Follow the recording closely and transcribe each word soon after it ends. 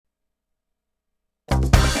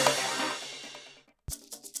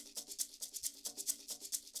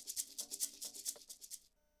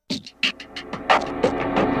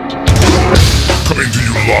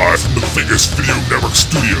Vegas Video Network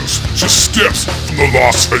Studios, just steps from the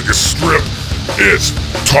Las Vegas Strip. It's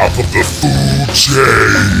Top of the Food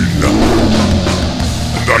Chain.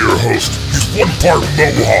 And now your host, he's 1 part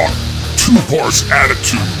Mohawk, 2 parts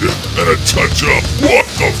attitude, and a touch of what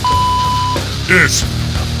the It's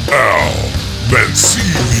Al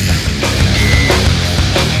Mancini.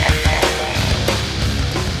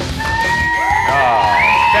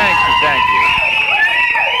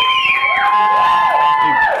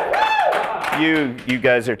 You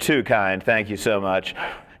guys are too kind. Thank you so much.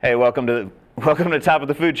 Hey, welcome to Top of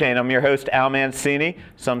the Food Chain. I'm your host, Al Mancini.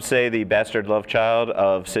 Some say the bastard love child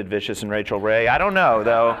of Sid Vicious and Rachel Ray. I don't know,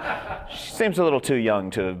 though. She seems a little too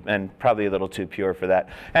young and probably a little too pure for that.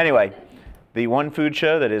 Anyway, the one food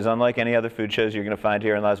show that is unlike any other food shows you're going to find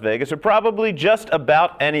here in Las Vegas, or probably just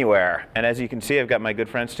about anywhere. And as you can see, I've got my good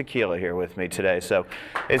friends Tequila here with me today, so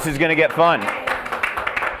this is going to get fun.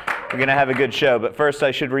 We're going to have a good show, but first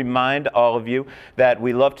I should remind all of you that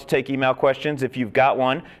we love to take email questions. If you've got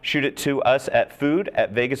one, shoot it to us at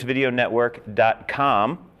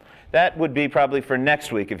food@vegasvideonetwork.com. That would be probably for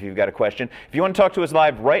next week if you've got a question. If you want to talk to us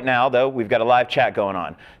live right now, though, we've got a live chat going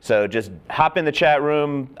on. So just hop in the chat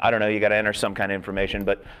room. I don't know, you got to enter some kind of information,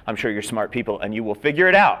 but I'm sure you're smart people and you will figure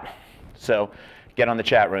it out. So get on the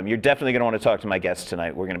chat room. You're definitely going to want to talk to my guests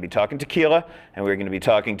tonight. We're going to be talking Tequila, and we're going to be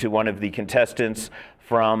talking to one of the contestants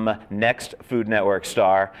from Next Food Network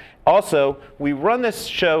Star. Also, we run this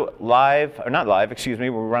show live, or not live, excuse me,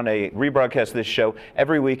 we run a rebroadcast of this show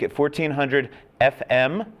every week at 1400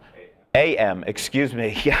 FM. AM, excuse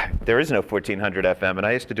me. Yeah, there is no 1400 FM, and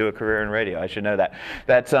I used to do a career in radio. I should know that.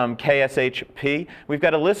 That's KSHP. We've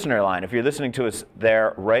got a listener line. If you're listening to us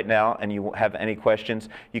there right now and you have any questions,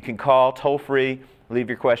 you can call toll free, leave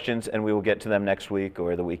your questions, and we will get to them next week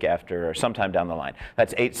or the week after or sometime down the line.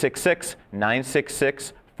 That's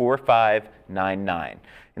 866-966-4599.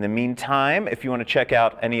 In the meantime, if you want to check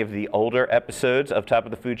out any of the older episodes of Top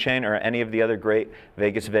of the Food Chain or any of the other great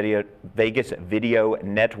Vegas Video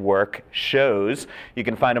Network shows, you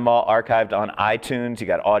can find them all archived on iTunes. You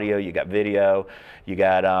got audio, you got video, you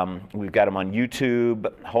got we've got them on YouTube,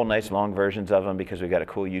 whole nice long versions of them because we've got a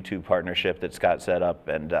cool YouTube partnership that Scott set up,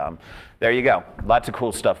 and there you go. Lots of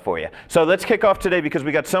cool stuff for you. So let's kick off today because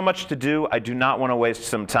we got so much to do. I do not want to waste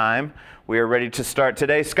some time. We are ready to start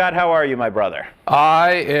today. Scott, how are you, my brother?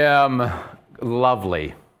 I am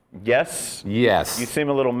lovely. Yes? Yes. You seem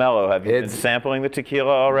a little mellow. Have you been sampling the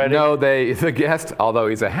tequila already? No, the guest, although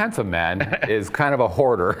he's a handsome man, is kind of a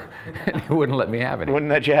hoarder, and he wouldn't let me have any.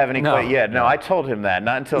 Wouldn't let you have any quite yet. No, I told him that.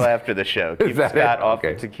 Not until after the show. Keep Scott off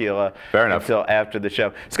the tequila until after the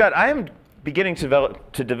show. Scott, I am beginning to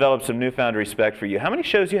develop some newfound respect for you. How many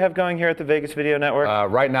shows do you have going here at the Vegas Video Network?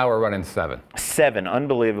 Right now we're running 7. 7,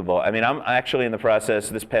 unbelievable. I mean, I'm actually in the process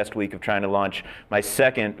this past week of trying to launch my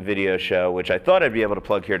second video show, which I thought I'd be able to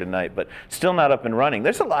plug here tonight, but still not up and running.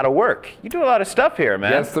 There's a lot of work. You do a lot of stuff here,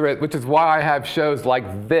 man. Yes, there is, which is why I have shows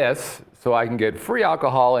like this, so I can get free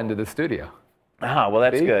alcohol into the studio. Ah, well,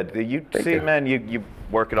 that's good. You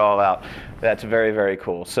work it all out. That's very, very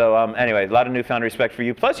cool. So anyway, a lot of newfound respect for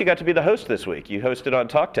you. Plus, you got to be the host this week. You hosted on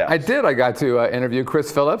Talk Tales. I did. I got to interview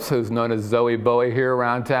Chris Phillips, who's known as Zoe Bowie here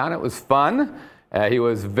around town. It was fun. He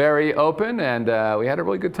was very open, and we had a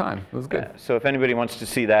really good time. It was good. Yeah, so if anybody wants to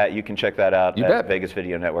see that, you can check that out at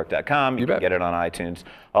VegasVideoNetwork.com. You can get it on iTunes,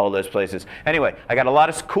 all of those places. Anyway, I got a lot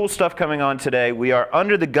of cool stuff coming on today. We are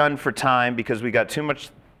under the gun for time because we got too much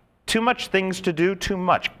things to do. Too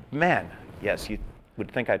much. Man, yes, you would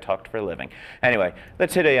think I talked for a living. Anyway,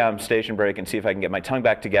 let's hit a station break and see if I can get my tongue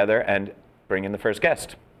back together and bring in the first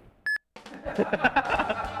guest.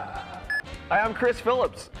 Hi, I'm Chris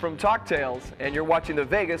Phillips from Talk Tales, and you're watching the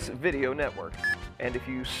Vegas Video Network. And if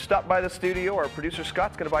you stop by the studio, our producer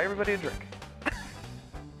Scott's going to buy everybody a drink.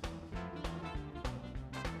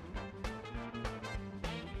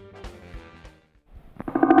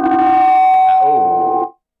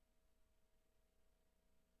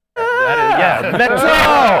 Metro!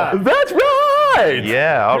 That's right!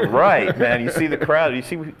 Yeah, all right, man. You see the crowd. You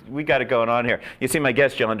see, we got it going on here. You see my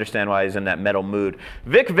guest, you'll understand why he's in that metal mood.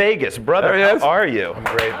 Vic Vegas, brother, how are you? I'm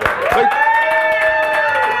great, brother.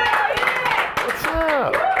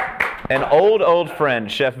 An old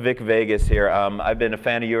friend, Chef Vic Vegas here. I've been a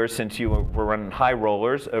fan of yours since you were running High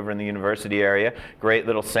Rollers over in the university area. Great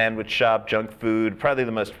little sandwich shop, junk food, probably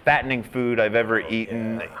the most fattening food I've ever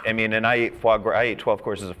eaten. Yeah. I mean, and I ate foie gras. I ate 12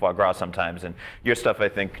 courses of foie gras sometimes, and your stuff, I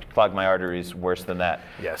think, clogged my arteries worse than that.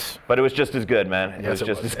 Yes. But it was just as good, man. Yes, it was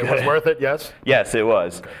just as good. It was worth it, yes? Yes, it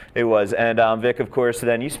was. Okay. It was. And Vic, of course,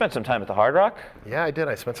 then you spent some time at the Hard Rock? Yeah, I did.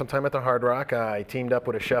 I spent some time at the Hard Rock. I teamed up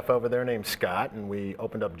with a chef over there named Scott, and we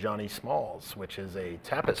opened up Johnny Smalls, which is a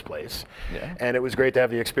tapas place. Yeah. And it was great to have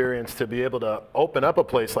the experience to be able to open up a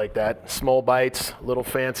place like that, small bites, a little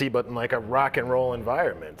fancy, but in like a rock and roll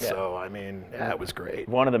environment. Yeah. So, I mean, yeah, it was great.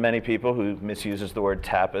 One of the many people who misuses the word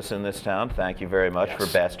tapas in this town. Thank you very much for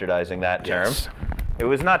bastardizing that term. Yes. It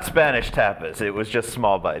was not Spanish tapas. It was just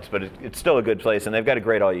small bites, but it's still a good place, and they've got a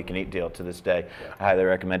great all-you-can-eat deal to this day. I highly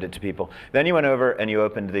recommend it to people. Then you went over and you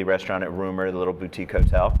opened the restaurant at Rumor, the little boutique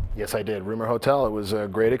hotel. Yes, I did. Rumor Hotel. It was a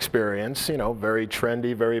great experience. You know, very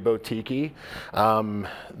trendy, very boutique-y.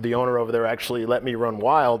 The owner over there actually let me run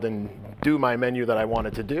wild and do my menu that I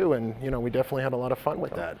wanted to do, and you know, we definitely had a lot of fun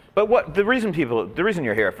with that. But the reason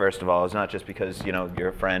you're here, first of all, is not just because you're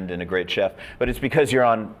a friend and a great chef, but it's because you're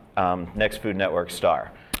on Next Food Network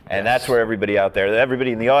Star. And that's where everybody out there,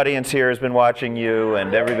 everybody in the audience here has been watching you,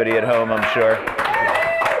 and everybody at home, I'm sure.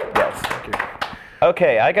 Yes.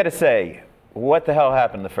 Okay, I got to say, what the hell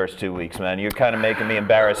happened the first 2 weeks, man? You're kind of making me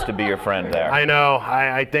embarrassed to be your friend there. I know.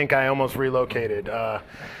 I think I almost relocated.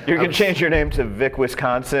 You're going to change your name to Vic,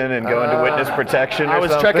 Wisconsin and go into witness protection or I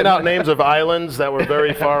was something? checking out names of islands that were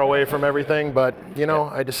very far away from everything, but you know,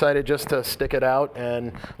 I decided just to stick it out,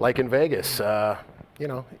 and like in Vegas, you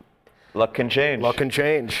know, Luck can change. luck can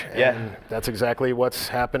change. Yeah. And that's exactly what's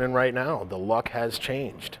happening right now. The luck has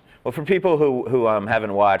changed. Well, for people who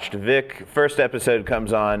haven't watched, Vic, first episode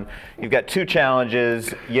comes on. You've got 2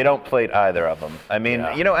 challenges. You don't plate either of them. I mean,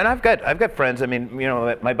 Yeah. you know, and I've got friends. I mean, you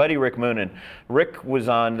know, my buddy Rick Moonen. Rick was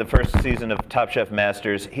on the first season of Top Chef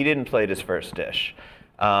Masters. He didn't plate his first dish,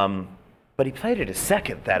 but he plated his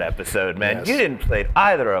second that episode. Man, Yes. you didn't plate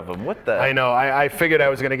either of them. What the? I know. I figured I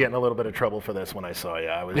was going to get in a little bit of trouble for this when I saw you.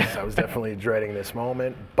 I was definitely dreading this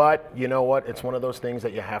moment. But you know what? It's one of those things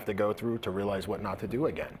that you have to go through to realize what not to do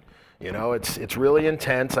again. You know, it's really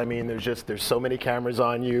intense. I mean, there's so many cameras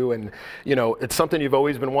on you, and you know, it's something you've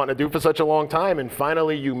always been wanting to do for such a long time, and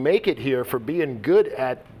finally you make it here for being good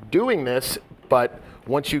at doing this. But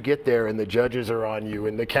once you get there and the judges are on you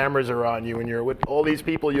and the cameras are on you and you're with all these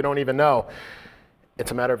people you don't even know, it's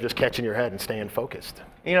a matter of just catching your head and staying focused.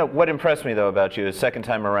 You know, what impressed me, though, about you is second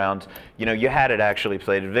time around, you know, you had it actually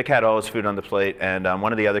plated. Vic had all his food on the plate, and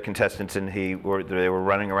one of the other contestants and they were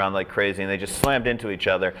running around like crazy, and they just slammed into each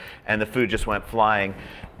other, and the food just went flying.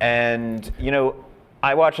 And, you know,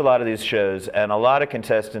 I watch a lot of these shows, and a lot of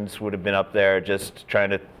contestants would have been up there just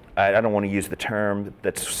trying to, I don't want to use the term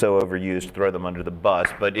that's so overused, throw them under the bus,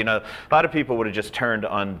 but you know, a lot of people would have just turned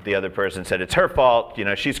on the other person and said, it's her fault, you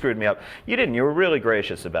know, she screwed me up. You didn't, you were really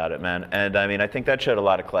gracious about it, man. And I mean, I think that showed a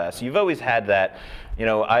lot of class. You've always had that, you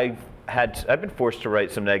know, I've been forced to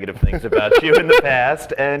write some negative things about you in the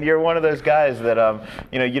past, and you're one of those guys that,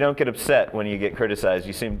 you know, you don't get upset when you get criticized.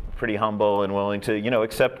 You seem pretty humble and willing to, you know,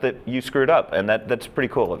 accept that you screwed up, and that's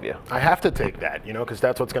pretty cool of you. I have to take that, you know, because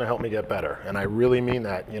that's what's going to help me get better. And I really mean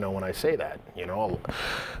that, you know, when I say that, you know.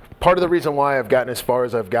 Part of the reason why I've gotten as far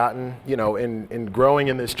as I've gotten, you know, in growing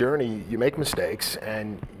in this journey, you make mistakes,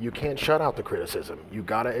 and you can't shut out the criticism. You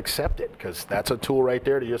got to accept it, because that's a tool right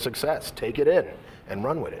there to your success. Take it in and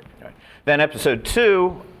run with it. Right. Then episode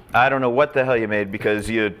 2, I don't know what the hell you made because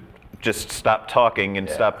you just stopped talking and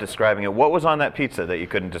stopped describing it. What was on that pizza that you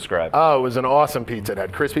couldn't describe? Oh, it was an awesome pizza. It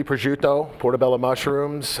had crispy prosciutto, portobello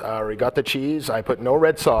mushrooms, ricotta cheese. I put no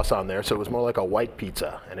red sauce on there, so it was more like a white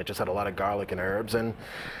pizza, and it just had a lot of garlic and herbs. And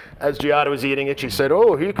as Giada was eating it, she said,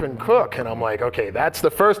 "Oh, he can cook." And I'm like, okay, that's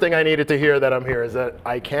the first thing I needed to hear that I'm here, is that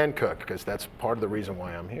I can cook, because that's part of the reason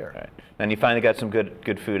why I'm here. Right. And you finally got some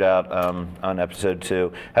good food out on episode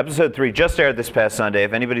 2. Episode 3 just aired this past Sunday.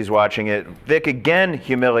 If anybody's watching it, Vic again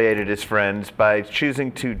humiliated his friends by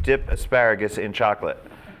choosing to dip asparagus in chocolate.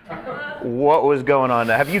 What was going on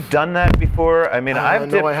there? Have you done that before? I mean, No,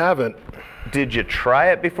 I haven't. Did you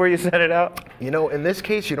try it before you sent it out? You know, in this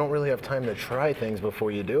case, you don't really have time to try things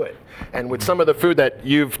before you do it. And with some of the food that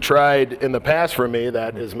you've tried in the past for me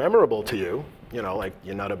that is memorable to you, you know, like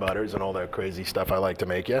your Nutter Butters and all that crazy stuff I like to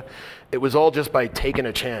make you, it was all just by taking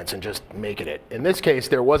a chance and just making it. In this case,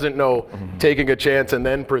 there wasn't no taking a chance and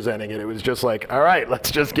then presenting it. It was just like, all right, let's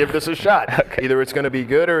just give this a shot. Okay. Either it's going to be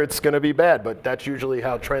good or it's going to be bad, but that's usually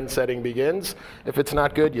how trend setting begins. If it's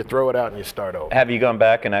not good, you throw it out and you start over. Have you gone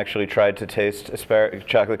back and actually tried to taste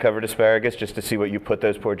chocolate-covered asparagus just to see what you put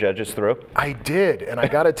those poor judges through? I did, and I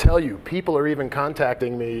got to tell you, people are even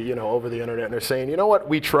contacting me, you know, over the internet, and they're saying, you know what,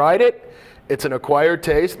 we tried it. It's an acquired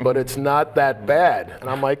taste, but it's not that bad. And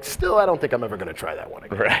I'm like, still, I don't think I'm ever going to try that one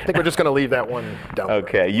again. Right. I think we're just going to leave that one down the road.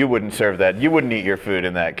 Okay, you wouldn't serve that. You wouldn't eat your food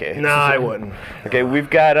in that case. No, I wouldn't. Okay, we've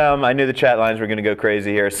got, I knew the chat lines were going to go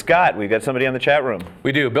crazy here. Scott, we've got somebody on the chat room.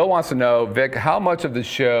 We do. Bill wants to know, Vic, how much of the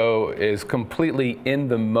show is completely in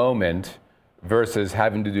the moment versus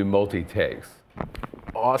having to do multi-takes?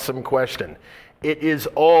 awesome question. It is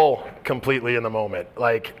all completely in the moment.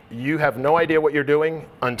 Like, you have no idea what you're doing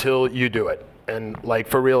until you do it. And like,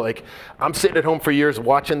 for real, like, I'm sitting at home for years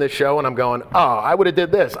watching this show and I'm going, oh, I would have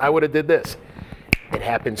did this, I would have did this. It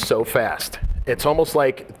happens so fast. It's almost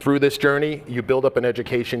like through this journey, you build up an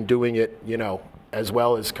education doing it, you know, as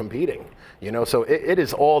well as competing. You know, so it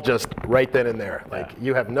is all just right then and there. Like,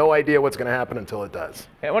 you have no idea what's going to happen until it does.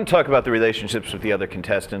 Hey, I want to talk about the relationships with the other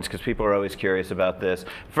contestants because people are always curious about this.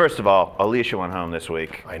 First of all, Alicia went home this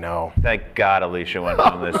week. I know. Thank God Alicia went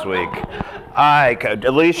home this week.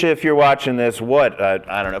 Alicia, if you're watching this, I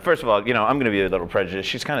don't know. First of all, you know, I'm going to be a little prejudiced.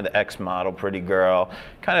 She's kind of the ex-model, pretty girl.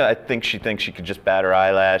 I think she thinks she could just bat her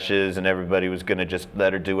eyelashes and everybody was going to just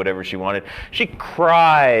let her do whatever she wanted. She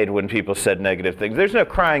cried when people said negative things. There's no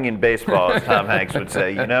crying in baseball, as Tom Hanks would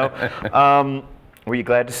say, you know. Were you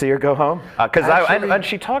glad to see her go home? Because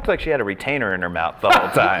she talked like she had a retainer in her mouth the whole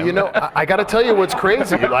time. You know, I got to tell you what's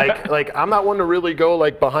crazy. Like I'm not one to really go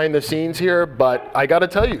like behind the scenes here, but I got to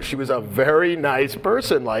tell you, she was a very nice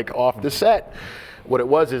person, like off the set. What it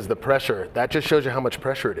was is the pressure. That just shows you how much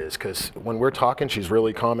pressure it is, because when we're talking, she's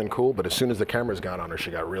really calm and cool, but as soon as the cameras got on her,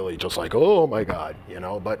 she got really just like, oh my God, you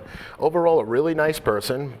know. But overall, a really nice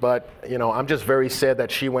person, but you know, I'm just very sad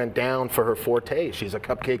that she went down for her forte. She's a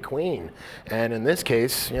cupcake queen. And in this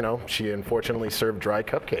case, you know, she unfortunately served dry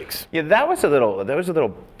cupcakes. Yeah, that was a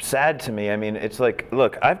little sad to me. I mean, it's like,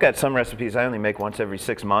 look, I've got some recipes I only make once every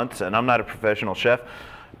 6 months, and I'm not a professional chef,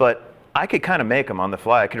 but I could kind of make them on the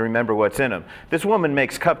fly. I could remember what's in them. This woman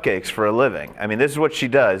makes cupcakes for a living. I mean, this is what she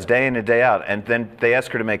does day in and day out. And then they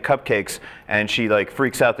ask her to make cupcakes, and she like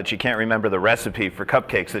freaks out that she can't remember the recipe for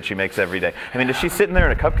cupcakes that she makes every day. I mean, is she sitting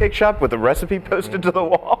there in a cupcake shop with a recipe posted to the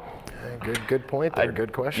wall? Good point there.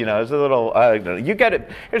 Good question. You know, it's a little. You got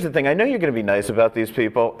it. Here's the thing. I know you're going to be nice about these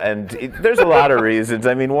people, and there's a lot of reasons.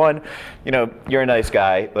 I mean, one, you know, you're a nice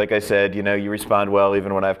guy. Like I said, you know, you respond well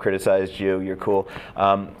even when I've criticized you. You're cool.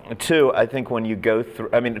 Two, I think when you go through.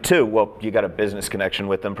 I mean, well, you got a business connection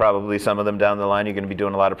with them. Probably some of them down the line. You're going to be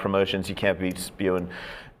doing a lot of promotions. You can't be spewing,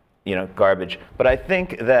 you know, garbage. But I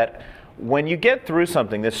think that when you get through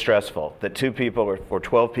something this stressful that 2 people or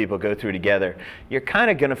 12 people go through together, you're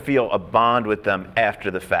kind of going to feel a bond with them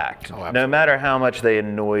after the fact. Oh, no matter how much they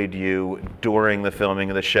annoyed you during the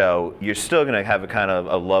filming of the show, you're still going to have a kind of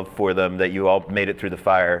a love for them that you all made it through the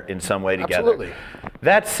fire in some way together. Absolutely.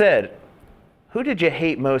 That said, who did you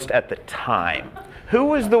hate most at the time? Who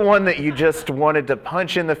was the one that you just wanted to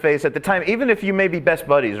punch in the face at the time, even if you may be best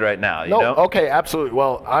buddies right now? You know? Okay, absolutely.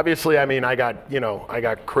 Well, obviously, I mean, I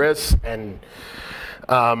got Chris, and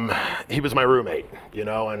he was my roommate, you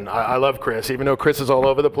know, and I love Chris. Even though Chris is all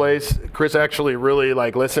over the place, Chris actually really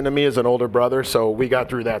like listened to me as an older brother, so we got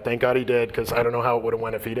through that. Thank God he did, because I don't know how it would have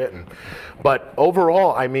went if he didn't. But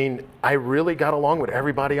overall, I mean, I really got along with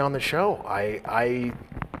everybody on the show. I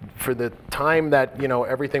for the time that, you know,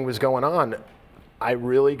 everything was going on, I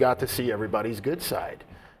really got to see everybody's good side,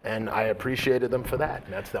 and I appreciated them for that,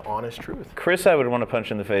 and that's the honest truth. Chris, I would want to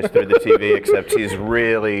punch in the face through the TV, except he's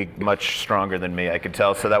really much stronger than me, I could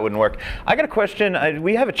tell, so that wouldn't work. I got a question.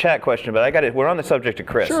 We have a chat question, but we're on the subject of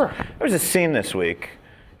Chris. Sure. There was a scene this week.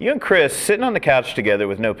 You and Chris sitting on the couch together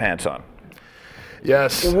with no pants on.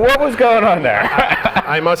 Yes. What was going on there?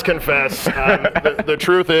 I must confess, the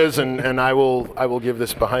truth is, and I will give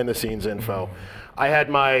this behind the scenes info. I had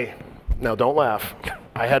my, now don't laugh,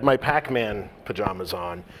 I had my Pac-Man pajamas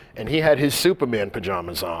on, and he had his Superman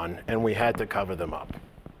pajamas on, and we had to cover them up.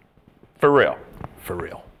 For real? For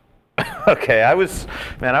real. Okay, I would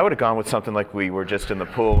have gone with something like we were just in the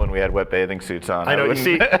pool and we had wet bathing suits on. I know, you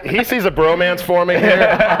see, he sees a bromance forming here,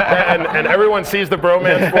 and everyone sees the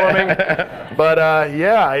bromance forming. But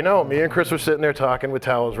yeah, I know, me and Chris were sitting there talking with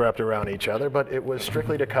towels wrapped around each other, but it was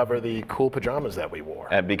strictly to cover the cool pajamas that we wore.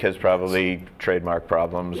 And because probably trademark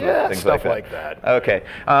problems Yeah, or things stuff like that. like that.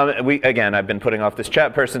 Okay, again, I've been putting off this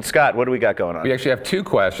chat person. Scott, what do we got going on? We actually have 2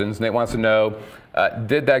 questions. Nate wants to know,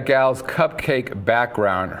 did that gal's cupcake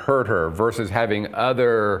background hurt her versus having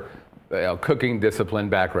other cooking discipline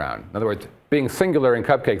background? In other words, being singular in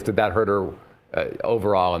cupcakes, did that hurt her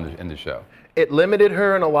overall in the show? It limited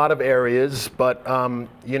her in a lot of areas, but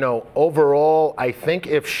you know, overall, I think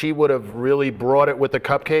if she would have really brought it with the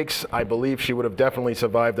cupcakes, I believe she would have definitely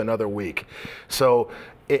survived another week. So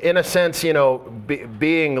in a sense, you know,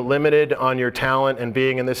 being limited on your talent and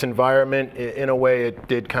being in this environment, in a way, it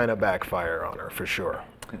did kind of backfire on her, for sure.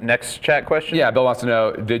 Next chat question? Yeah, Bill wants to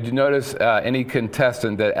know, did you notice any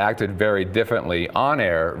contestant that acted very differently on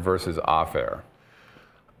air versus off air?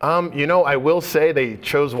 I will say they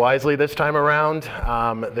chose wisely this time around.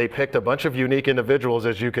 They picked a bunch of unique individuals,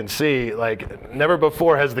 as you can see. Like, never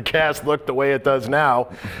before has the cast looked the way it does now.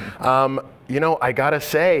 I gotta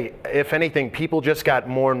say, if anything, people just got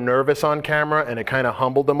more nervous on camera, and it kind of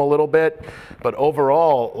humbled them a little bit. But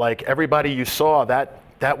overall, like, everybody you saw,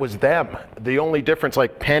 that was them. The only difference,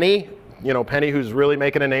 like Penny, Penny, who's really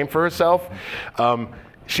making a name for herself,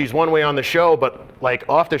 she's one way on the show, but like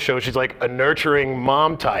off the show, she's like a nurturing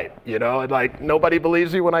mom type, and like nobody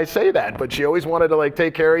believes me when I say that, but she always wanted to like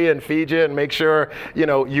take care of you and feed you and make sure,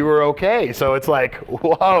 you were okay. So it's like,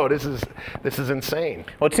 whoa, this is insane.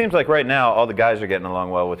 Well, it seems like right now all the guys are getting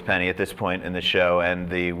along well with Penny at this point in the show, and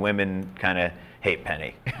the women kind of hate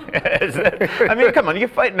Penny. I mean, come on, you're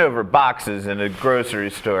fighting over boxes in a grocery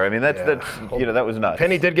store. I mean, that's that was nuts.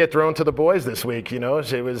 Penny did get thrown to the boys this week.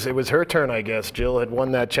 It was her turn, I guess. Jill had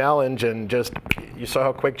won that challenge, and just you saw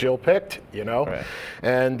how quick Jill picked. Right.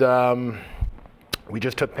 And we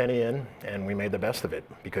just took Penny in, and we made the best of it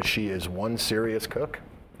because she is one serious cook.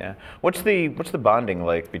 Yeah. What's the bonding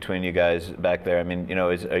like between you guys back there? I mean,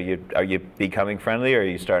 are you becoming friendly, or are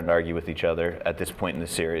you starting to argue with each other at this point in the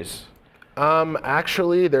series?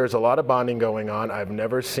 Actually, there's a lot of bonding going on. I've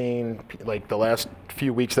never seen, like the last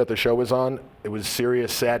few weeks that the show was on, it was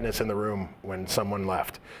serious sadness in the room when someone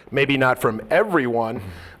left. Maybe not from everyone,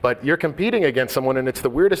 but you're competing against someone, and it's the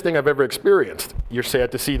weirdest thing I've ever experienced. You're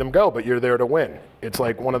sad to see them go, but you're there to win. It's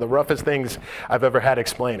like one of the roughest things I've ever had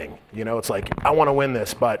explaining. It's like, I want to win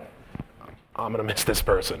this, but I'm going to miss this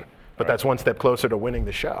person. But that's one step closer to winning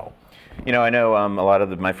the show. I know a lot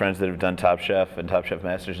of my friends that have done Top Chef and Top Chef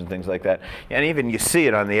Masters and things like that, and even you see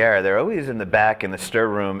it on the air, they're always in the back in the stir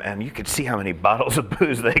room, and you can see how many bottles of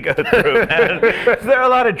booze they go through, man. Is there a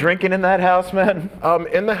lot of drinking in that house, man?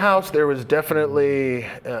 In the house, there was definitely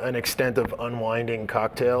an extent of unwinding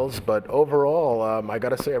cocktails, but overall, I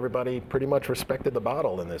gotta say, everybody pretty much respected the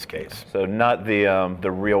bottle in this case. So not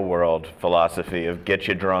the real world philosophy of get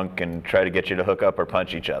you drunk and try to get you to hook up or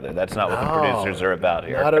punch each other. That's not what the producers are about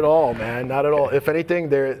here. Not at all, man. Not at all. If anything,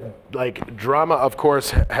 drama, of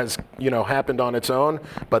course, has happened on its own,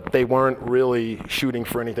 but they weren't really shooting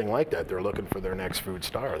for anything like that. They're looking for their next food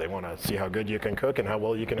star. They want to see how good you can cook and how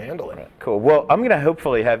well you can handle it. Cool. Well, I'm gonna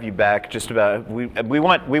hopefully have you back. Just about. We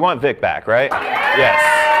want Vic back, right?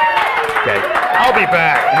 Yes. Okay. I'll be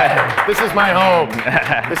back. This is my home.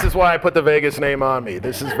 This is why I put the Vegas name on me.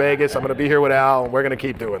 This is Vegas. I'm going to be here with Al, and we're going to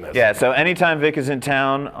keep doing this. Yeah, so anytime Vic is in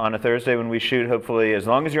town on a Thursday when we shoot, hopefully, as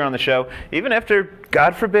long as you're on the show, even after,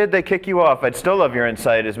 God forbid, they kick you off, I'd still love your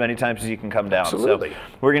insight as many times as you can come down. Absolutely. So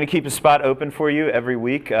we're going to keep a spot open for you every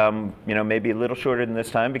week, maybe a little shorter than this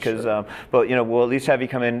time because, but we'll at least have you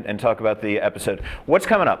come in and talk about the episode. What's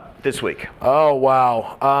coming up this week? Oh,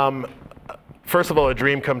 wow. First of all, a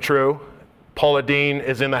dream come true. Paula Deen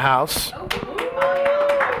is in the house.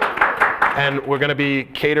 And we're going to be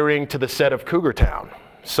catering to the set of Cougar Town.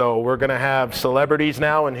 So we're going to have celebrities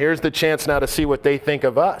now, and here's the chance now to see what they think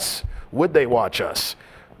of us. Would they watch us?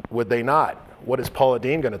 Would they not? What is Paula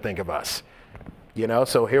Deen going to think of us?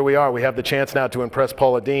 So here we are. We have the chance now to impress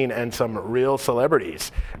Paula Deen and some real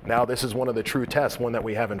celebrities. Now this is one of the true tests, one that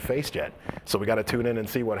we haven't faced yet. So we got to tune in and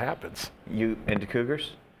see what happens. You into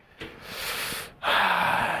Cougars?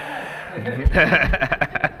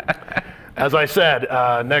 As I said,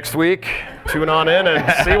 next week, tune on in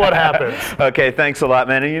and see what happens. Okay, thanks a lot,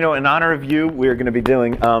 man. And in honor of you, we're going to be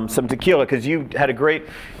doing some tequila because you had a great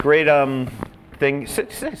thing.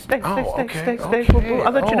 Stay.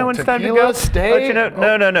 I'll let you know when it's time to go. Stay?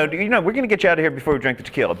 No. We're going to get you out of here before we drink the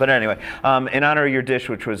tequila. But anyway, in honor of your dish,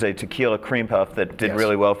 which was a tequila cream puff that did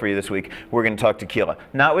really well for you this week, we're going to talk tequila.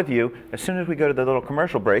 Not with you. As soon as we go to the little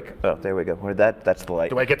commercial break. Oh, there we go. That's the light.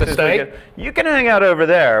 Do I get to stay? You can hang out over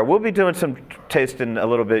there. We'll be doing some tasting a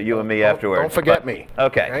little bit, you and me, afterwards. Don't forget me.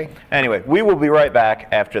 Okay. Anyway, we will be right back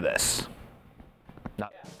after this.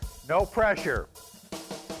 No pressure.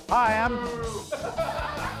 Hi,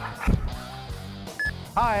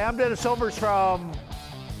 I'm Dennis Silvers from,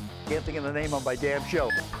 can't think of the name of my damn show.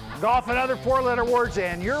 Golf and other four-letter words,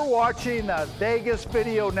 and you're watching the Vegas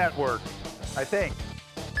Video Network, I think.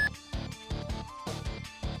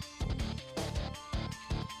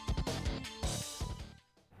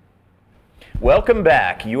 Welcome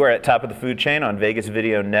back. You are at Top of the Food Chain on Vegas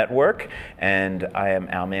Video Network, and I am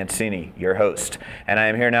Al Mancini, your host. And I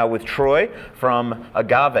am here now with Troy from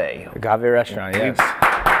Agave. Agave Restaurant, yes.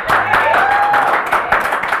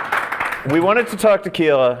 we wanted to talk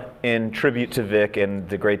tequila in tribute to Vic and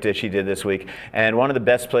the great dish he did this week. And one of the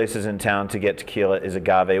best places in town to get tequila is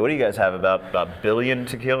Agave. What do you guys have, about a billion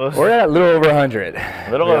tequilas? We're at a little over 100. A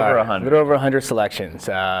little over 100. A little over 100 selections.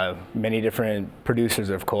 Many different producers,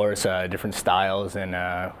 of course, different styles, and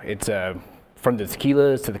it's from the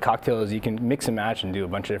tequilas to the cocktails. You can mix and match and do a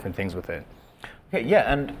bunch of different things with it. Okay,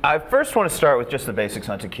 yeah, and I first want to start with just the basics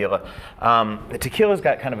on tequila. Tequila's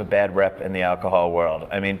got kind of a bad rep in the alcohol world.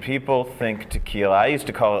 I mean, people think tequila, I used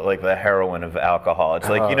to call it like the heroin of alcohol. It's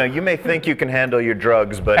like, you may think you can handle your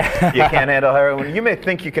drugs, but you can't handle heroin. You may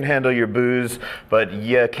think you can handle your booze, but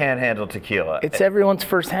you can't handle tequila. It's everyone's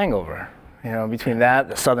first hangover. Between that,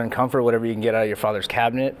 the Southern Comfort, whatever you can get out of your father's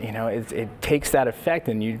cabinet, it takes that effect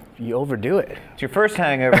and you overdo it. It's your first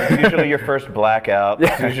hangover. It's usually your first blackout.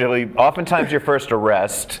 It's usually, oftentimes your first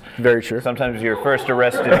arrest. Very true. Sometimes your first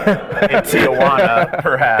arrest in Tijuana,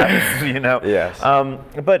 perhaps, Yes.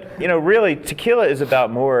 But, really, tequila is about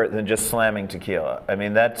more than just slamming tequila. I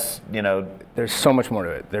mean, that's, There's so much more to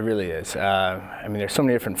it. There really is. There's so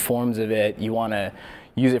many different forms of it. You want to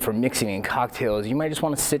use it for mixing in cocktails. You might just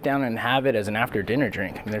want to sit down and have it as an after dinner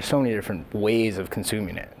drink. There's so many different ways of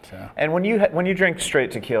consuming it. So. And when you drink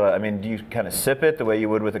straight tequila, do you kind of sip it the way you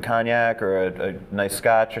would with a cognac or a nice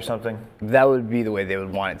scotch or something? That would be the way they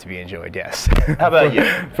would want it to be enjoyed, yes. How about you?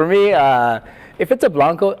 For me, if it's a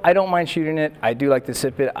Blanco, I don't mind shooting it. I do like to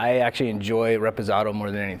sip it. I actually enjoy Reposado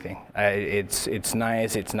more than anything. It's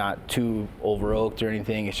nice. It's not too over oaked or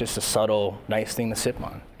anything. It's just a subtle, nice thing to sip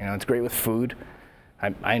on. It's great with food.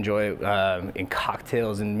 I enjoy it in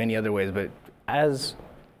cocktails and many other ways, but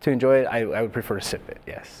to enjoy it, I would prefer to sip it,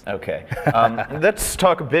 yes. Okay. Let's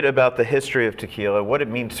talk a bit about the history of tequila, what it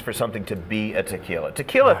means for something to be a tequila.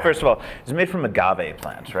 Tequila, first of all, is made from agave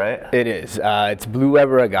plants, right? It is. It's Blue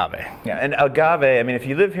Weber agave. Yeah, and agave, if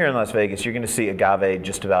you live here in Las Vegas, you're going to see agave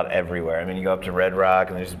just about everywhere. You go up to Red Rock,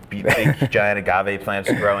 and there's big, giant agave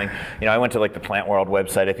plants growing. I went to the Plant World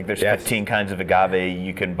website. I think there's 15 kinds of agave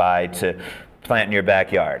you can buy to plant in your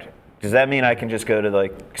backyard. Does that mean I can just go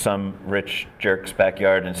to some rich jerk's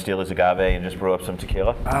backyard and steal his agave and just brew up some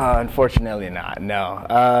tequila? Unfortunately not,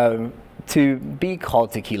 no. To be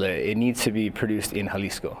called tequila, it needs to be produced in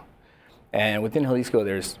Jalisco. And within Jalisco,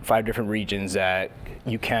 there's 5 different regions that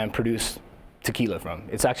you can produce tequila from.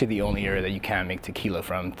 It's actually the only area that you can make tequila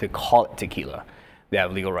from to call it tequila. They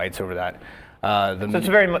have legal rights over that. So it's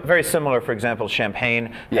very, very similar. For example,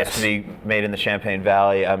 champagne has to be made in the Champagne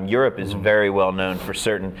Valley. Europe is very well known for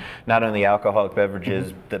certain, not only alcoholic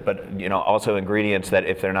beverages, but also ingredients that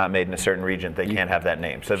if they're not made in a certain region, they can't have that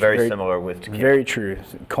name. So very similar with tequila. Very true.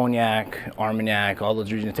 Cognac, Armagnac, all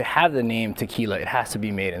those regions. To have the name tequila, it has to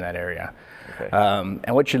be made in that area. Okay.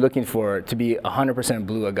 And what you're looking for to be 100%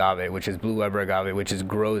 blue agave, which is Blue Weber agave, which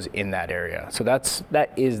grows in that area. So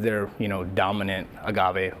that is their dominant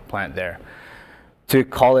agave plant there. To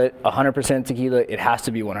call it 100% tequila, it has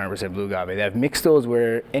to be 100% blue agave. They have mixtos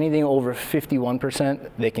where anything over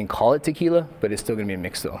 51%, they can call it tequila, but it's still going to be a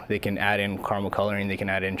mixto. They can add in caramel coloring, they can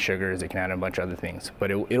add in sugars, they can add in a bunch of other things. But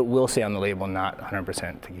it will say on the label, not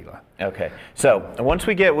 100% tequila. Okay, so once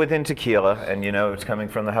we get within tequila, and it's coming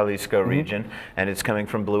from the Jalisco region, and it's coming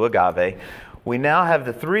from blue agave, we now have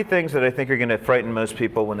the 3 things that I think are going to frighten most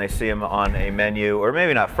people when they see them on a menu, or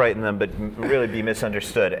maybe not frighten them, but really be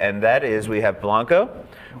misunderstood. And that is, we have Blanco,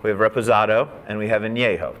 we have Reposado, and we have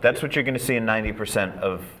Añejo. That's what you're going to see in 90%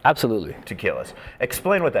 of tequilas.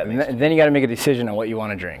 Explain what that means. Then you got to make a decision on what you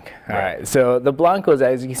want to drink. All right. So the Blancos,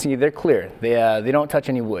 as you can see, they're clear. They don't touch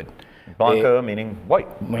any wood. Blanco meaning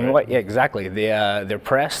white. Meaning white, yeah, exactly. They're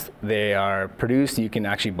pressed. They are produced. You can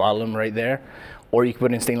actually bottle them right there. Or you can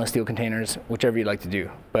put it in stainless steel containers, whichever you'd like to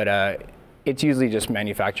do. But it's usually just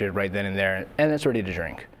manufactured right then and there, and it's ready to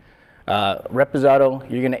drink. Reposado,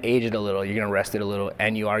 you're going to age it a little, you're going to rest it a little,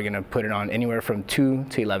 and you are going to put it on anywhere from 2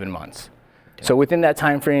 to 11 months. Okay. So within that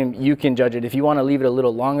time frame, you can judge it. If you want to leave it a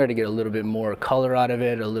little longer to get a little bit more color out of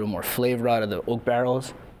it, a little more flavor out of the oak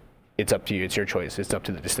barrels, it's up to you. It's your choice. It's up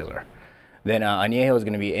to the distiller. Then Añejo is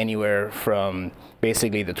going to be anywhere from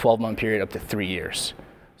basically the 12-month period up to 3 years.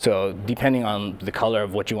 So depending on the color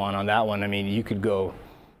of what you want on that one, you could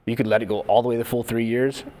let it go all the way the full 3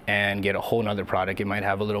 years and get a whole nother product. It might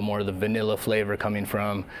have a little more of the vanilla flavor coming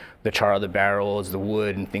from the char of the barrels, the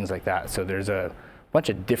wood, and things like that. So there's a bunch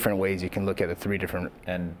of different ways you can look at the 3 different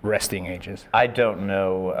resting ages. I don't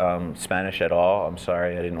know Spanish at all. I'm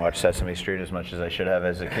sorry, I didn't watch Sesame Street as much as I should have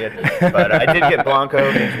as a kid. But I did get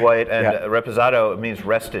Blanco, means white, and Reposado means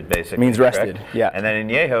rested, basically. Means rested, correct? yeah. And then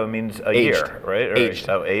Añejo means aged. Year, right? Or aged.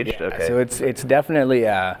 Oh, aged, yeah. okay. So it's definitely,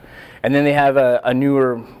 and then they have a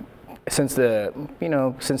newer, since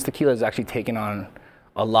tequila has actually taken on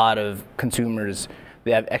a lot of consumers,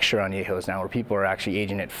 they have extra añejos now where people are actually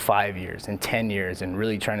aging it 5 years and 10 years and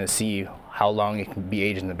really trying to see how long it can be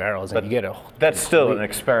aged in the barrels. And you get That's still an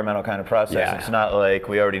experimental kind of process. Yeah. It's not like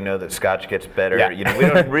we already know that Scotch gets better. Yeah. You know, we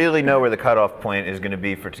don't really know where the cutoff point is going to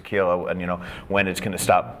be for tequila, and you know when it's going to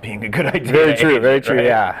stop being a good idea. Very to true, age very it, true, right?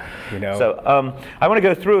 yeah. You know. So I want to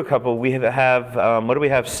go through a couple. We have what do we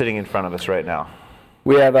have sitting in front of us right now?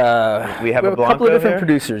 We have We have a couple Blanco of different here?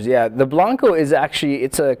 producers. Yeah, the Blanco is actually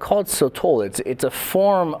called Sotol. It's a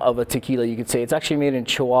form of a tequila, you could say. It's actually made in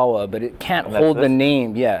Chihuahua, but it can't And that's hold the this?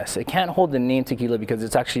 name. Yes, it can't hold the name tequila because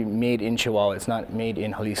it's actually made in Chihuahua. It's not made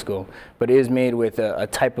in Jalisco, but it is made with a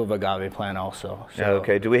type of agave plant also. So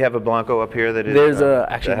Okay. Do we have a Blanco up here that is? There's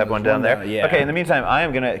actually I have one there's down one there. yeah. Okay. In the meantime, I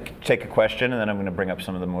am going to take a question, and then I'm going to bring up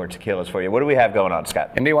some of the more tequilas for you. What do we have going on,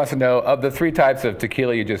 Scott? And he wants to know, of the 3 types of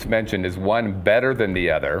tequila you just mentioned, is one better than the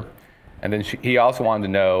other? And then he also wanted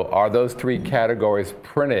to know, are those 3 categories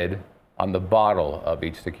printed on the bottle of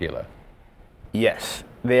each tequila? Yes,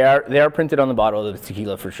 they are printed on the bottle of the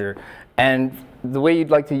tequila for sure. And the way you'd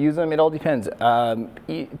like to use them, it all depends. To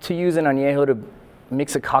use an añejo to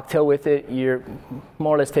mix a cocktail with it, you're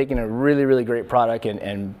more or less taking a really, really great product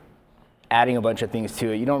and adding a bunch of things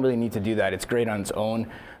to it. You don't really need to do that. It's great on its own.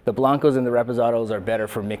 The Blancos and the Reposados are better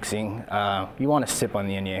for mixing. You want to sip on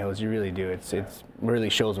the añejos, you really do. It really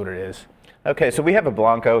shows what it is. Okay, so we have a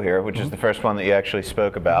Blanco here, which is the first one that you actually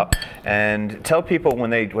spoke about. And tell people when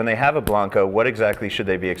they have a Blanco, what exactly should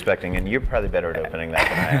they be expecting? And you're probably better at opening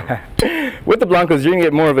that than I am. With the Blancos, you're gonna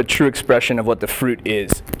get more of a true expression of what the fruit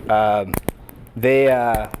is.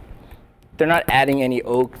 They're not adding any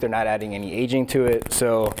oak, they're not adding any aging to it.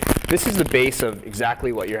 So this is the base of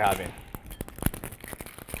exactly what you're having.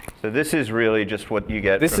 So this is really just what you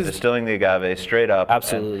get This from is- distilling the agave straight up.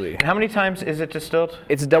 Absolutely. And how many times is it distilled?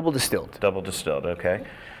 It's double distilled. Double distilled, okay.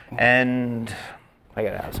 And I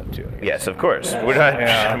gotta have some too. I guess. yes, of course. We're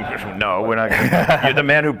not. No, we're not. You're the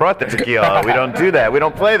man who brought the tequila. We don't do that. We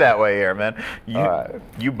don't play that way here, man.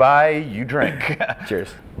 You buy, you drink.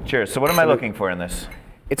 Cheers. Cheers. So what am I looking for in this?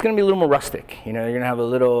 It's gonna be a little more rustic. You know, you're gonna have a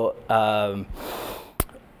little.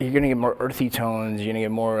 You're gonna get more earthy tones. You're gonna get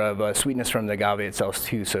more of a sweetness from the agave itself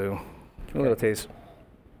too. So, give it a little taste.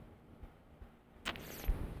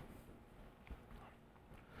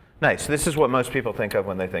 Nice. This is what most people think of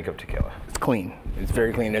when they think of tequila. It's clean. It's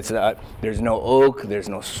very clean. There's no oak. There's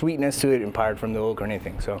no sweetness to it imparted from the oak or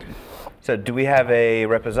anything. So do we have a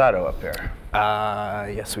Reposado up here?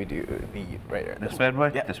 Yes, we do. Right here. This bad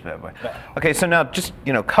boy? Yeah. This bad boy. Okay, so now just,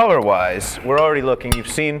 color-wise, we're already looking. You've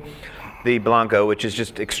seen the Blanco, which is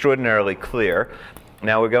just extraordinarily clear.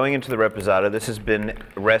 Now we're going into the Reposado. This has been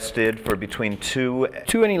rested for between 2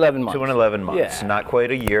 and 11 months. 2 and 11 months. Yeah. Not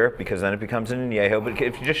quite a year, because then it becomes an añejo. But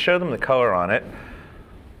if you just show them the color on it,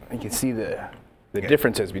 You can see the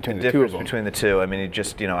differences between the two of difference them. between the two. I mean, it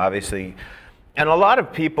just, obviously, and a lot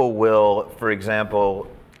of people will, for example,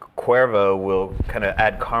 Cuervo will kind of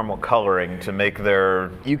add caramel coloring to make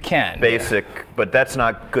their You can. basic, but that's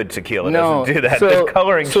not good tequila. It No, doesn't do that. so- The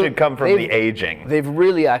coloring so should come from the they've- aging. They've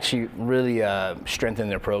really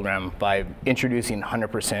strengthened their program by introducing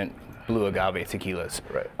 100% blue agave tequilas.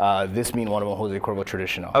 Right. This being one of them, Jose Cuervo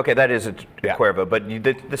Traditional. Okay, that is a Yeah. Cuervo, but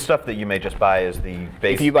the stuff that you may just buy is the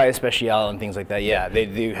base. If you buy a Special and things like that, yeah, they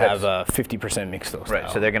do have 50% mixed those. Right,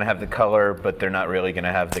 so they're going to have the color, but they're not really going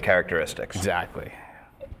to have the characteristics. Exactly.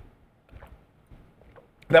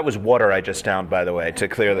 That was water I just downed, by the way, to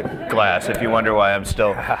clear the glass. If you wonder why I'm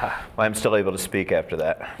still able to speak after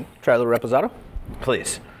that, Try a little Reposado.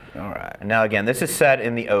 please. All right. And now again, this is set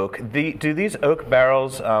in the oak. Do these oak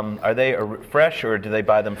barrels are they fresh, or do they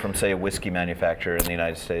buy them from, say, a whiskey manufacturer in the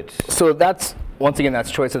United States? So that's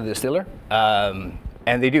choice of the distiller.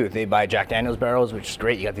 And they do. They buy Jack Daniel's barrels, which is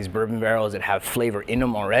great. You got these bourbon barrels that have flavor in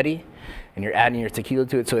them already, and you're adding your tequila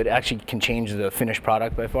to it, so it actually can change the finished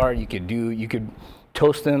product by far. You could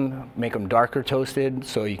toast them, make them darker toasted,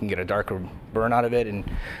 so you can get a darker burn out of it, and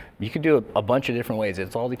you could do a bunch of different ways.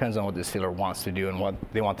 It all depends on what the distiller wants to do and what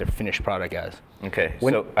they want their finished product as. Okay,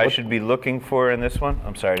 so I should be looking for in this one?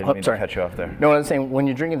 I'm sorry, I didn't mean to cut you off there. No, I'm saying when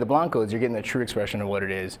you're drinking the Blancos, you're getting the true expression of what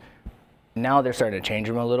it is. Now they're starting to change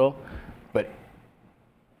them a little, but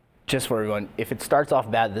just for everyone, if it starts off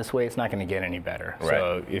bad this way, it's not going to get any better. Right.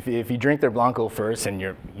 So if you drink their Blanco first and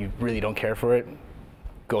you really don't care for it,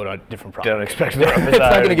 go to a different product. Don't expect the It's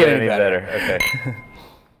not Reposado gonna get any better. Okay.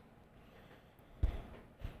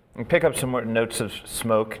 And pick up some more notes of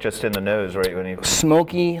smoke just in the nose, right? When you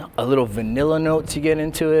Smoky, a little vanilla notes you get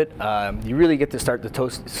into it. You really get to start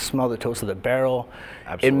smell the toast of the barrel.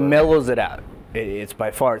 Absolutely. It mellows it out. It's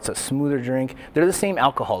by far, it's a smoother drink. They're the same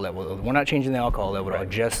alcohol level. We're not changing the alcohol level,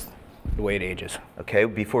 just the way it ages. Okay,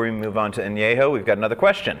 before we move on to Añejo, we've got another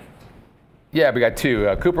question. Yeah, we got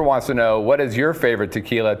two. Cooper wants to know, what is your favorite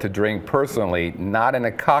tequila to drink personally, not in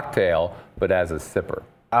a cocktail, but as a sipper?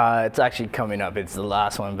 It's actually coming up. It's the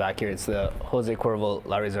last one back here. It's the Jose Cuervo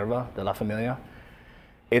La Reserva de La Familia.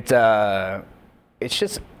 It's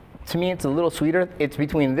just, to me, it's a little sweeter. It's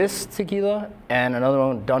between this tequila and another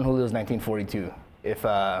one, Don Julio's 1942.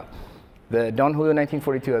 The Don Julio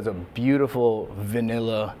 1942 has a beautiful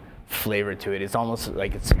vanilla flavor to it. It's almost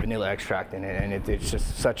like it's vanilla extract in it, and it's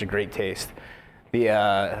just such a great taste.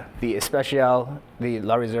 The Especial, the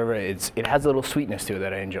La Reserva, it has a little sweetness to it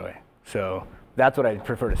that I enjoy. So that's what I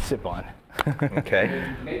prefer to sip on. Okay.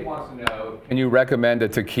 Nate wants to know, can you recommend a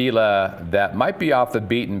tequila that might be off the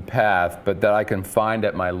beaten path, but that I can find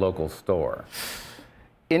at my local store?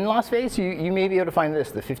 In Las Vegas, you may be able to find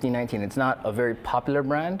this, the 1519. It's not a very popular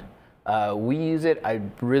brand. We use it. I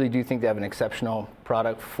really do think they have an exceptional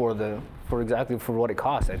product for exactly what it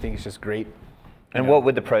costs. I think it's just great. And what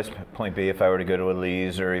would the price point be if I were to go to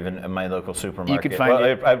Elise or even my local supermarket? You could find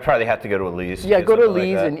it. I'd probably have to go to Elise. Yeah, go to something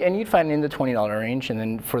Elise, like that. and you'd find it in the $20 range, and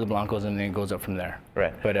then for the Blancos, and then it goes up from there.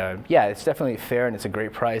 Right. But yeah, it's definitely fair, and it's a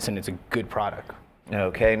great price, and it's a good product.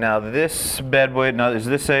 Okay, now this bad boy, now is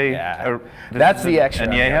this a... Yeah. this That's is the an extra.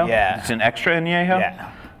 Añejo? Yeah. It's an extra Añejo?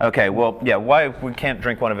 Yeah. Okay, well, yeah, why we can't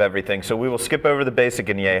drink one of everything, so we will skip over the basic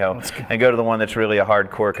Añejo and go to the one that's really a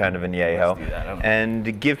hardcore kind of Añejo. Let's do that.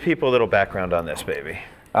 And give people a little background on this, baby.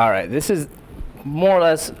 All right, this is more or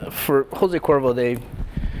less for Jose Cuervo.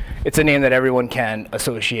 It's a name that everyone can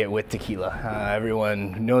associate with tequila.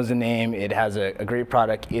 Everyone knows the name. It has a great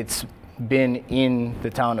product. It's been in the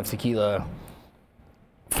town of Tequila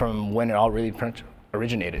from when it all really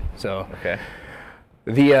originated. So Okay.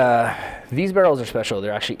 these barrels are special.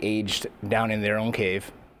 They're actually aged down in their own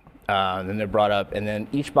cave. Then they're brought up, and then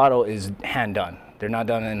each bottle is hand done. They're not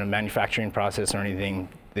done in a manufacturing process or anything.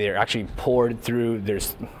 They're actually poured through.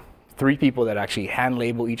 There's 3 people that actually hand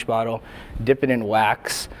label each bottle, dip it in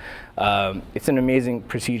wax. It's an amazing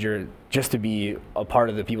procedure just to be a part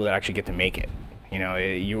of the people that actually get to make it. You know,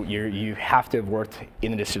 you have to have worked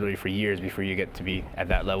in the distillery for years before you get to be at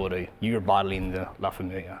that level you're bottling the La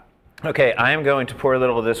Familia. Okay, I am going to pour a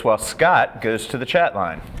little of this while Scott goes to the chat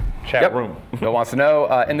line. Chat room. Bill wants to know,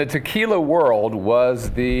 in the tequila world,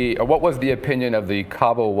 what was the opinion of the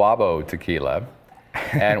Cabo Wabo tequila?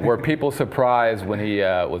 And were people surprised when he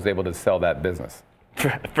was able to sell that business?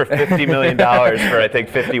 For $50 million for, I think,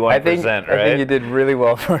 51%, right? I think he did really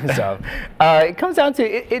well for himself. It comes down to,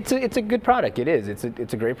 it's a good product. It is.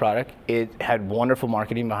 It's a great product. It had wonderful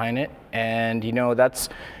marketing behind it. And, you know,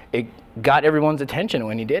 it got everyone's attention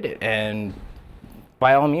when he did it. And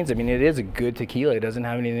by all means, I mean, it is a good tequila. It doesn't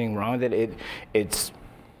have anything wrong with it.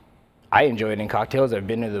 I enjoy it in cocktails. I've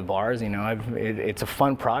been to the bars, you know, it's a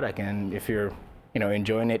fun product. And if you're, you know,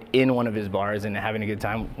 enjoying it in one of his bars and having a good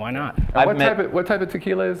time, why not? What type of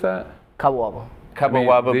tequila is that? Cabo Wabo. Cabo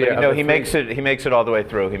Wabo, but you know, he makes it all the way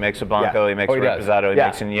through. He makes a Blanco, he makes a Reposado, he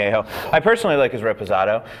makes an Añejo. I personally like his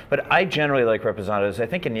Reposado, but I generally like Reposados. I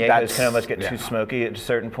think Añejos can almost get too smoky at a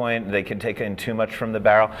certain point. They can take in too much from the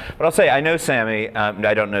barrel. But I'll say, I know Sammy.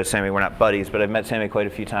 I don't know Sammy, we're not buddies, but I've met Sammy quite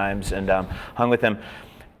a few times and hung with him.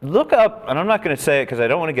 Look up, and I'm not going to say it because I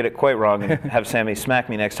don't want to get it quite wrong and have Sammy smack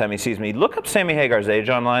me next time he sees me. Look up Sammy Hagar's age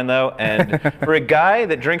online, though, and for a guy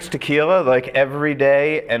that drinks tequila like every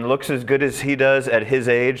day and looks as good as he does at his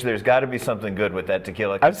age, there's got to be something good with that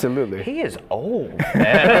tequila. Absolutely. He is old,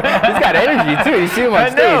 man. He's got energy, too. You see him on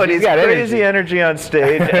stage. I know, and he's got crazy energy. energy on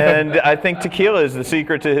stage, and I think tequila is the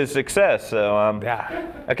secret to his success. So,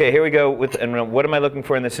 Yeah. Okay, here we go. And what am I looking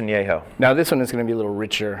for in this Añejo? Now, this one is going to be a little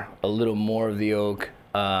richer, a little more of the oak.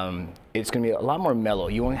 It's going to be a lot more mellow.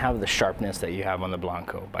 You won't have the sharpness that you have on the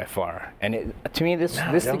Blanco by far. And to me, this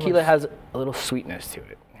tequila has a little sweetness to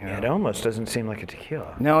it. You know? It almost doesn't seem like a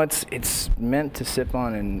tequila. No, it's meant to sip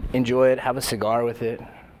on and enjoy it, have a cigar with it.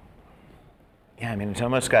 Yeah, I mean, it's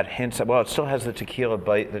almost got hints. Well, it still has the tequila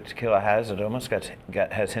bite that tequila has. It almost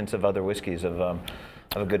has hints of other whiskeys, of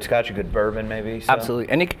a good Scotch, a good bourbon, maybe. So.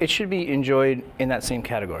 Absolutely, and it should be enjoyed in that same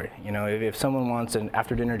category. You know, if someone wants an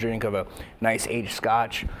after-dinner drink of a nice aged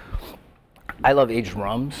Scotch, I love aged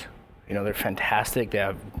rums. You know, they're fantastic. They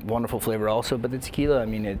have wonderful flavor also. But the tequila, I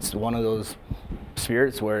mean, it's one of those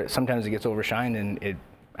spirits where sometimes it gets overshined, and it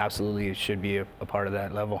absolutely should be a part of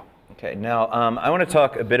that level. Okay, now I want to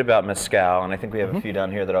talk a bit about mezcal, and I think we have a few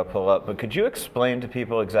down here that I'll pull up. But could you explain to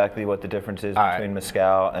people exactly what the difference is between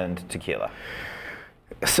mezcal and tequila?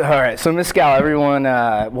 So, all right, so mezcal,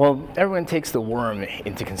 everyone takes the worm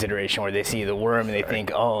into consideration, where they see the worm and they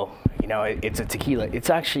think, oh, you know, it's a tequila.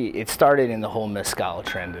 It started in the whole mezcal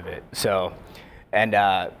trend of it. So, and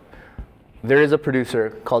there is a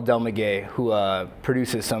producer called Del Maguey who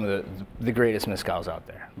produces some of the greatest mezcals out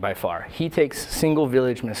there by far. He takes single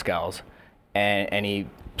village mezcals, and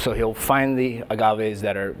he'll find the agaves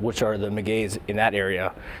which are the magueys in that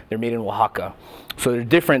area. They're made in Oaxaca, so they're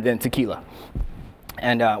different than tequila.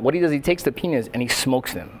 And what he does, he takes the pinas and he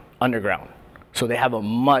smokes them underground. So they have a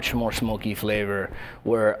much more smoky flavor,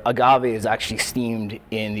 where agave is actually steamed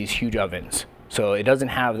in these huge ovens. So it doesn't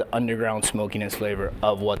have the underground smokiness flavor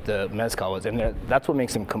of what the mezcal was. And that's what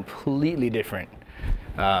makes them completely different.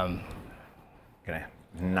 Can I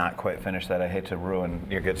not quite finish that? I hate to ruin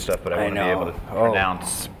your good stuff, but I want to be know. able to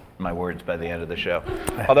pronounce my words by the end of the show.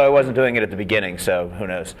 Although I wasn't doing it at the beginning, so who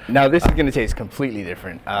knows? Now this is going to taste completely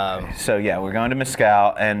different. So yeah, we're going to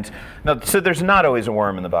mezcal, and so there's not always a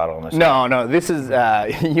worm in the bottle in this. No, this is,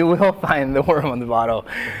 you will find the worm on the bottle,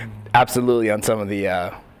 absolutely, on some of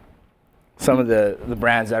the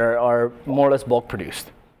brands that are more or less bulk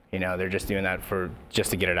produced. They're just doing that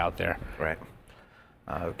just to get it out there. Right.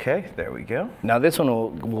 Okay, there we go. Now this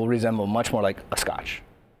one will resemble much more like a Scotch.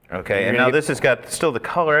 Okay, and now this has got still the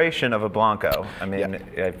coloration of a Blanco. I mean,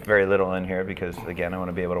 I have very little in here because, again, I want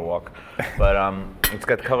to be able to walk. But it's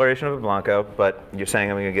got the coloration of a Blanco, but you're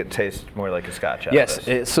saying I'm going to get taste more like a Scotch out of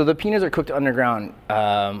this. So the pinas are cooked underground.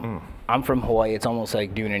 I'm from Hawaii. It's almost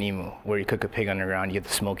like doing an emu, where you cook a pig underground, you get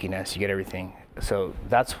the smokiness, you get everything. So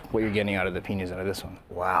that's what you're getting out of the pinas out of this one.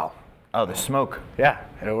 Wow. Oh, the smoke. Yeah,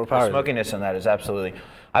 it overpowers. The smokiness in that is absolutely,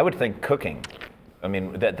 I would think cooking. I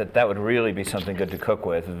mean, that would really be something good to cook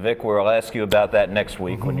with. Vic, we'll ask you about that next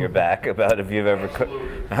week when you're back, about if you've ever cooked.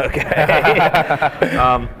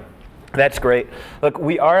 Okay. That's great. Look,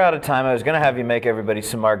 we are out of time. I was going to have you make everybody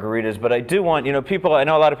some margaritas, but I do want, people, I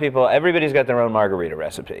know a lot of people, everybody's got their own margarita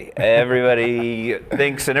recipe. Everybody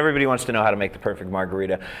thinks, and everybody wants to know how to make the perfect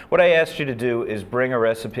margarita. What I asked you to do is bring a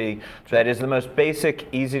recipe that is the most basic,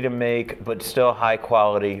 easy to make, but still high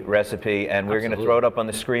quality recipe, and we're going to throw it up on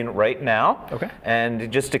the screen right now. Okay.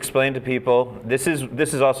 And just explain to people, this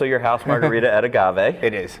is also your house margarita at Agave.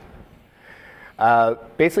 It is.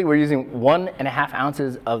 Basically, we're using 1.5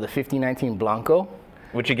 ounces of the 1519 Blanco.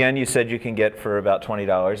 Which again, you said you can get for about $20.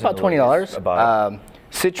 About $20. A bottle.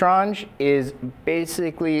 Citronge is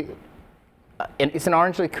basically, it's an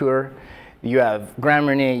orange liqueur. You have Grand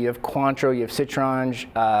Marnier, you have Cointreau, you have Citronge.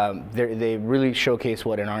 They really showcase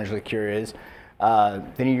what an orange liqueur is.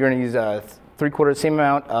 Then you're going to use a 3/4 same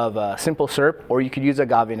amount of simple syrup, or you could use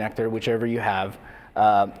agave nectar, whichever you have.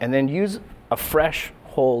 And then use a fresh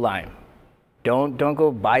whole lime. Don't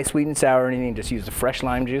go buy sweet and sour or anything. Just use the fresh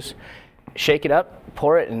lime juice. Shake it up,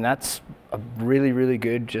 pour it, and that's a really, really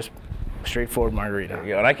good, just straightforward margarita.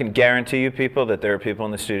 And I can guarantee you, people, that there are people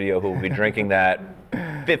in the studio who will be drinking that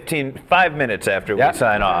 5 minutes after we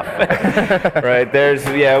sign off. Right?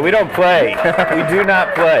 We don't play. We do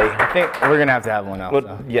not play. I think we're gonna have to have one else.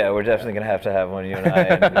 Well, yeah, we're definitely gonna have to have one, you and I.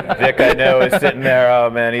 And Vic, I know, is sitting there. Oh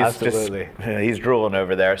man, he's drooling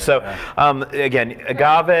over there. So, again,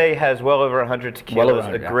 Agave has well over 100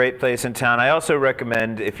 tequilas. A great place in town. I also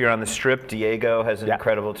recommend, if you're on the Strip, Diego has an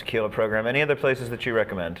incredible tequila program. Any other places that you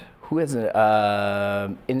recommend? Who has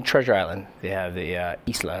in Treasure Island? They have the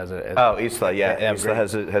Isla has a. Isla, yeah. Isla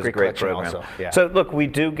has a great program. Also, yeah. So look, we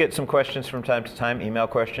do get some questions from time to time, email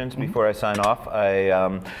questions. Before I sign off, I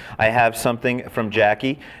have something from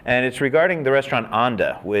Jackie, and it's regarding the restaurant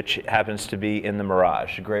Anda, which happens to be in the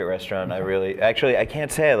Mirage. A great restaurant. I can't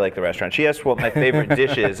say I like the restaurant. She asked what my favorite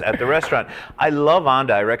dish is at the restaurant. I love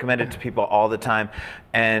Anda. I recommend it to people all the time.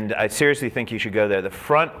 And I seriously think you should go there. The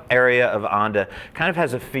front area of Anda kind of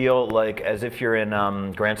has a feel like as if you're in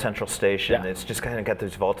Grand Central Station. It's just kind of got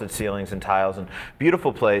those vaulted ceilings and tiles, and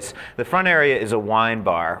beautiful place. The front area is a wine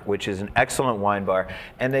bar, which is an excellent wine bar,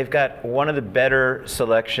 and they've got one of the better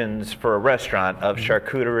selections for a restaurant of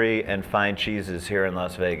charcuterie and fine cheeses here in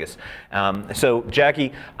Las Vegas. So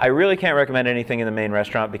Jackie, I really can't recommend anything in the main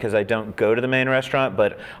restaurant because I don't go to the main restaurant,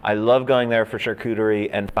 but I love going there for charcuterie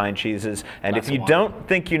and fine cheeses. And if you don't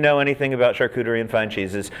think you know anything about charcuterie and fine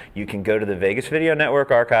cheeses, you can go to the Vegas Video Network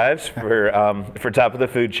archives for Top of the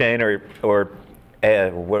Food Chain, or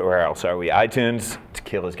where else are we? iTunes.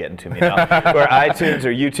 Tequila's getting to me now. Or iTunes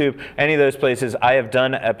or YouTube, any of those places. I have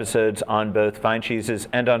done episodes on both fine cheeses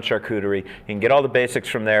and on charcuterie. You can get all the basics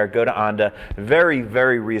from there. Go to Anda. Very,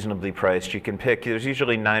 very reasonably priced. You can pick, there's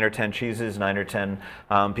usually 9 or 10 cheeses, 9 or 10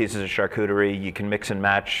 pieces of charcuterie. You can mix and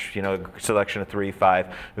match, a selection of 3, 5.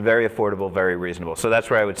 Very affordable, very reasonable. So that's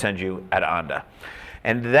where I would send you at Anda.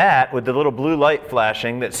 And that, with the little blue light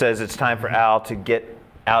flashing that says it's time for Al to get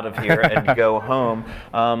out of here and go home.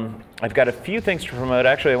 I've got a few things to promote.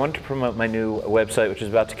 Actually, I wanted to promote my new website, which is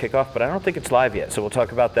about to kick off, but I don't think it's live yet. So we'll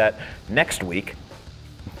talk about that next week.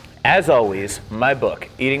 As always, my book,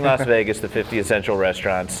 Eating Las Vegas, the 50 Essential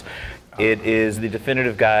Restaurants. It is the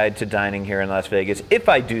definitive guide to dining here in Las Vegas, if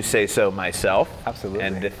I do say so myself. Absolutely.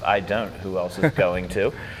 And if I don't, who else is going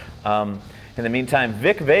to? In the meantime,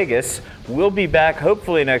 Vic Vegas will be back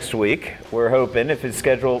hopefully next week. We're hoping, if his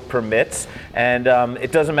schedule permits. And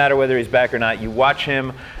it doesn't matter whether he's back or not. You watch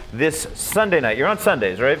him this Sunday night. You're on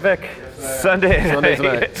Sundays, right, Vic? Sunday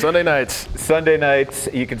nights. Sunday nights.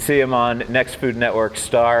 You can see him on Next Food Network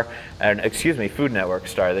Star. Food Network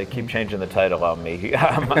Star. They keep changing the title on me.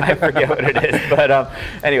 I forget what it is. But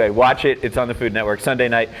anyway, watch it. It's on the Food Network Sunday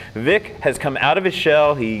night. Vic has come out of his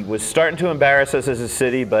shell. He was starting to embarrass us as a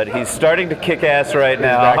city, but he's starting to kick ass right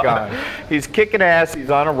now. He's back on. He's kicking ass.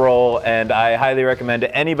 He's on a roll, and I highly recommend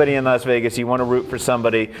to anybody in Las Vegas, you want to root for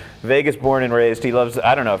somebody. Vegas born and raised. He loves,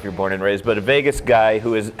 I don't know if you're born and raised, but a Vegas guy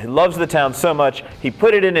who loves the town so much, he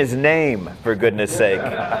put it in his name, for goodness sake.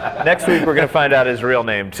 Next week, we're going to find out his real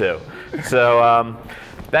name, too. So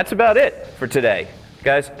that's about it for today.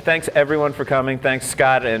 Guys, thanks everyone for coming. Thanks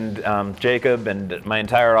Scott and Jacob and my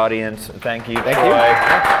entire audience. Thank you. Thank you.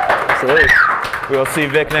 Absolutely. We'll see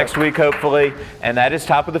Vic next week, hopefully. And that is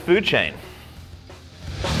Top of the Food Chain.